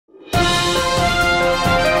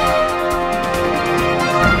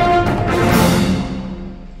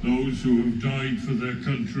for their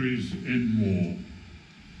countries in war,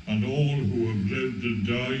 and all who have lived and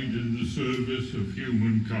died in the service of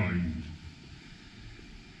humankind.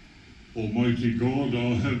 Almighty God,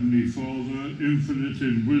 our Heavenly Father, infinite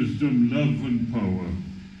in wisdom, love and power,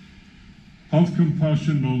 have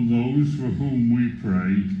compassion on those for whom we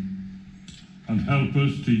pray, and help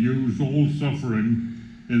us to use all suffering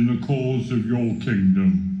in the cause of your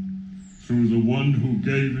kingdom, through the one who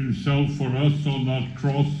gave himself for us on that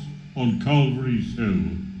cross on Calvary's hill,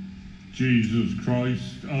 Jesus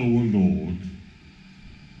Christ our Lord.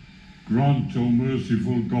 Grant, O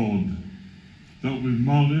merciful God, that with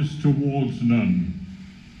malice towards none,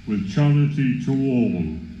 with charity to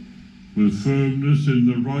all, with firmness in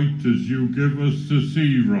the right as you give us to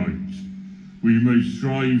see right, we may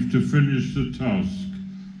strive to finish the task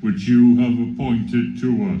which you have appointed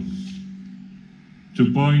to us,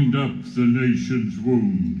 to bind up the nation's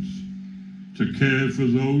wounds, to care for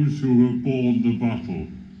those who have borne the battle,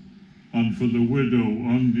 and for the widow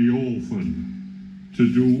and the orphan,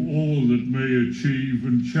 to do all that may achieve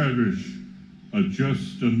and cherish a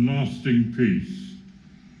just and lasting peace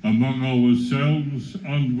among ourselves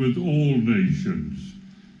and with all nations,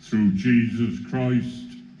 through Jesus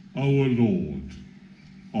Christ our Lord.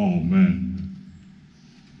 Amen.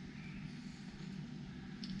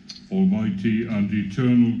 Almighty and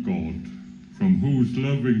eternal God, from whose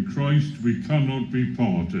love in Christ we cannot be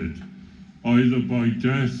parted, either by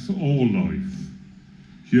death or life,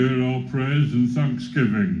 hear our prayers and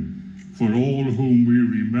thanksgiving for all whom we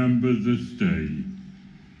remember this day.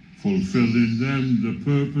 Fulfill in them the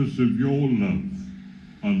purpose of your love,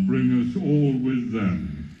 and bring us all with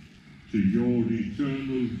them to your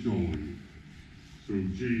eternal joy. Through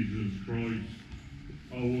Jesus Christ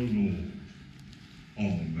our Lord.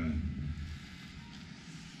 Amen.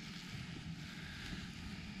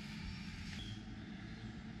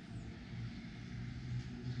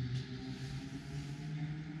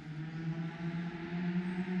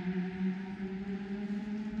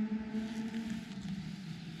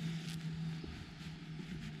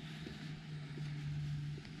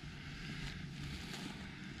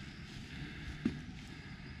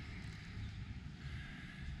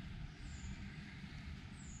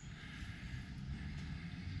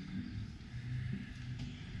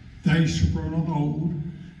 They shall grow not old,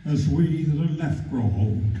 as we that are left grow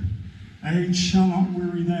old. Age shall not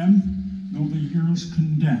weary them, nor the years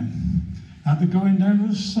condemn. At the going down of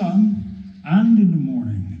the sun, and in the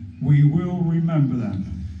morning, we will remember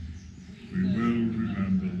them. We will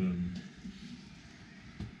remember them.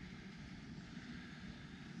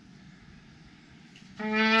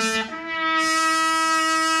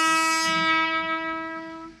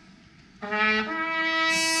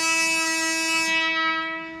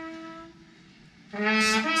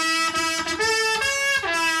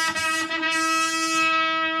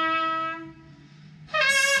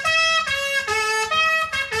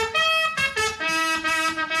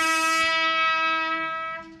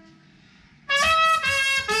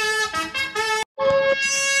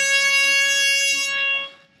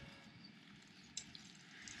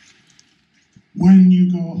 When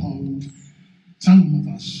you go home, tell them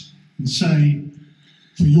of us and say,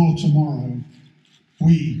 for your tomorrow,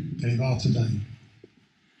 we gave our today.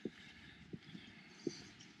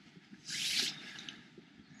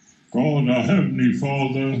 God, our Heavenly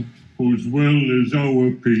Father, whose will is our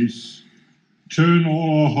peace, turn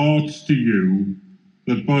all our hearts to you,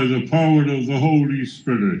 that by the power of the Holy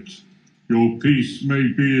Spirit, your peace may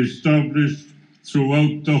be established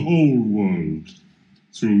throughout the whole world.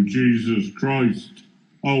 Through Jesus Christ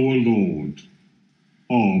our Lord.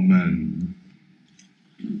 Amen.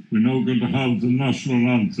 We're now going to have the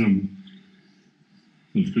national anthem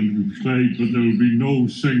that's going to be played, but there will be no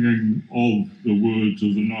singing of the words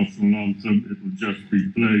of the national anthem. It will just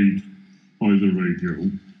be played by the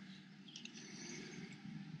radio.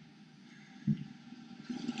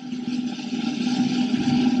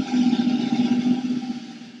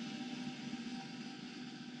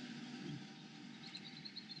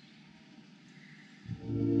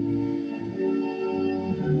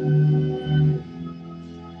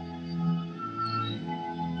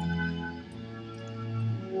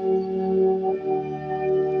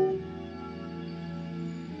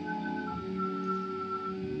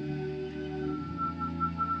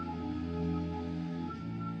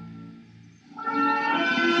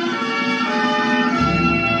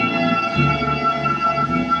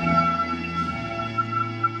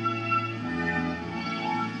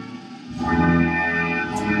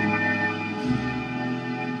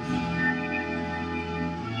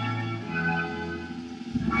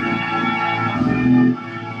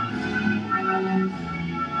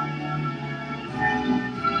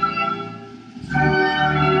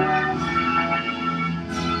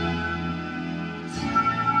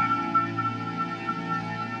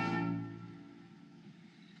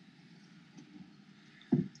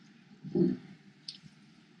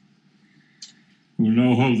 We'll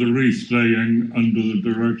now have the wreath laying under the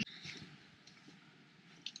direction.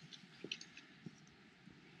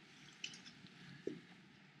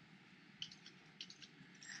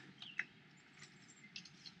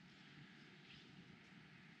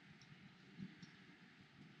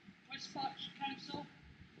 West Berkshire Council.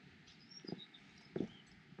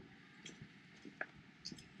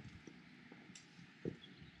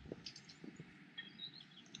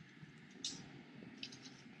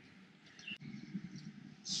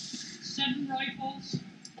 Seven rifles.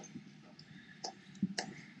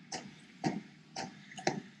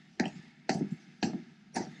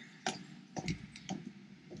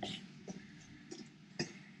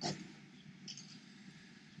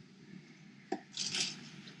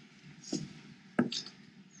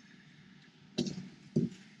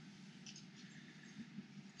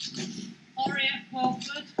 RAF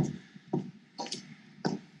Welford.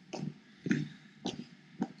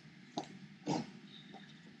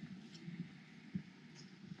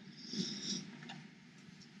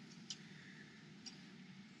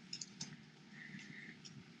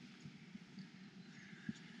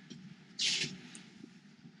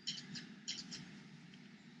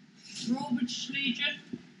 Roberts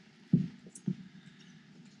Legion.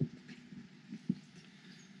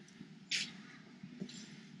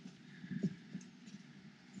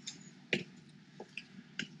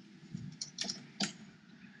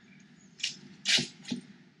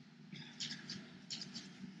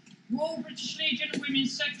 Royal British Legion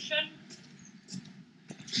Women's Section.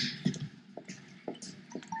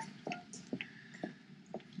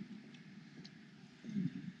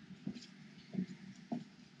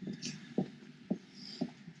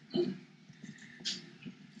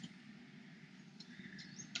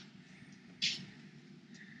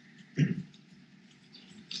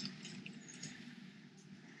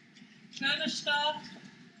 Further staff.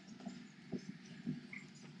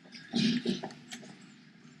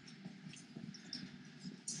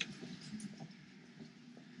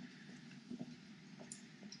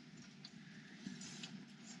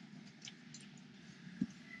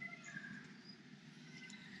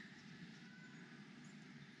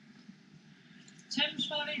 Thames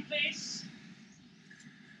Valley Police.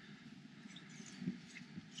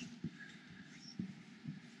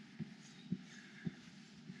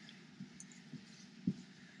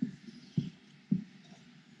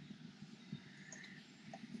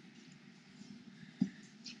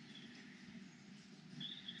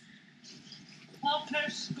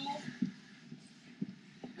 Parkhouse School.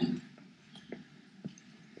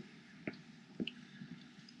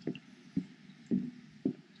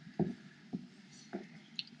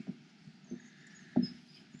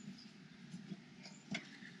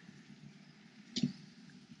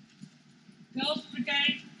 Girls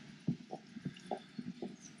Brigade.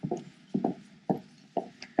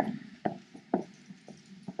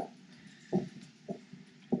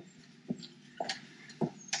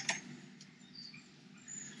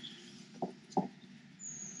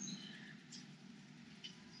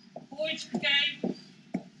 Boys Brigade.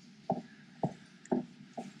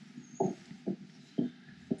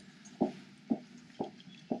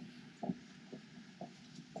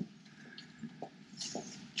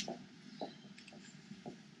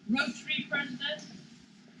 Rotary President.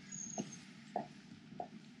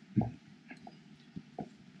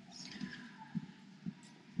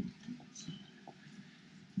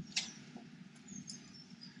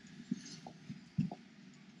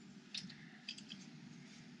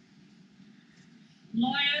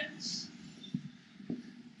 Lions.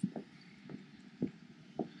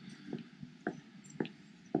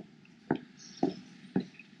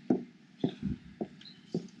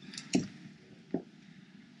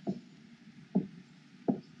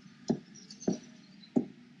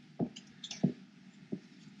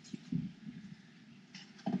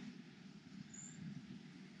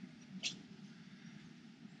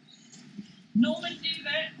 Normandy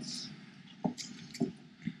Vets.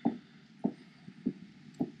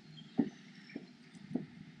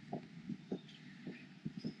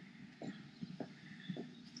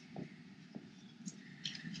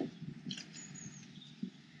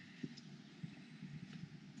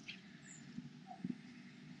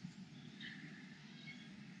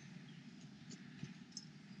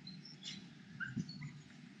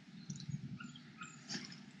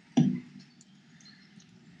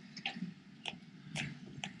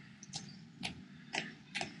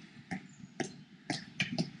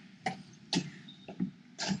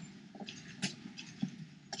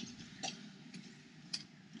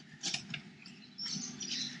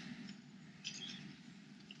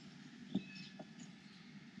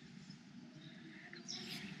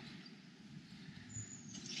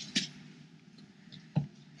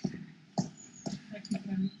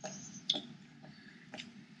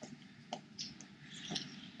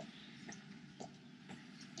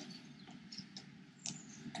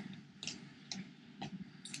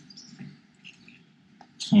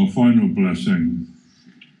 Our final blessing.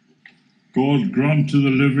 God grant to the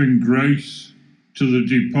living grace, to the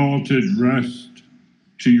departed rest,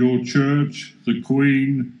 to your church, the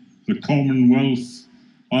Queen, the Commonwealth,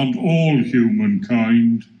 and all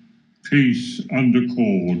humankind, peace and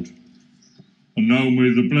accord. And now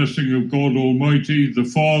may the blessing of God Almighty, the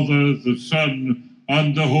Father, the Son,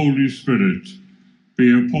 and the Holy Spirit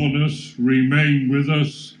be upon us, remain with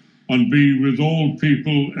us, and be with all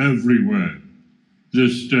people everywhere,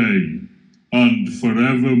 this day and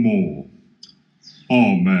forevermore.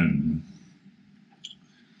 Amen.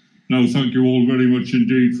 Now, thank you all very much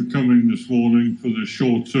indeed for coming this morning for the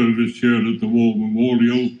short service here at the War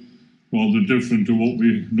Memorial, rather different to what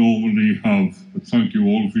we normally have. But thank you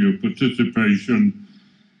all for your participation.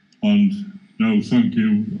 And now, thank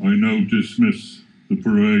you. I now dismiss the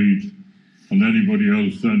parade, and anybody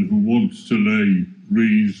else then who wants to lay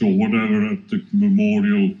wreaths or whatever at the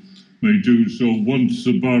memorial may do so once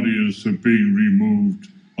the barriers have been removed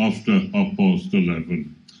after 11:30.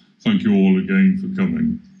 Thank you all again for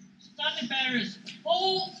coming. Standing bearers,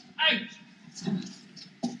 all out.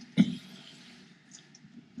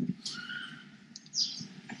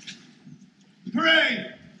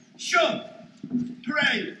 Parade, shove,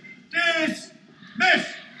 parade,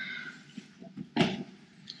 dismiss.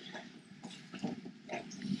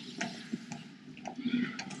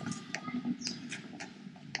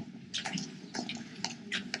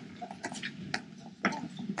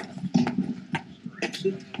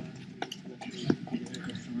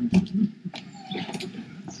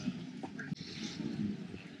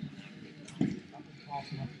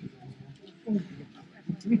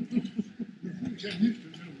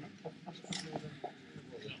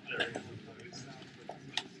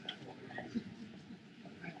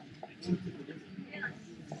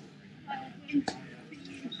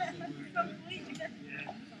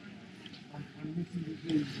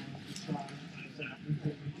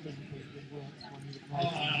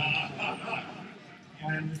 I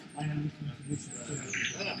am listening to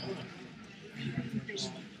this.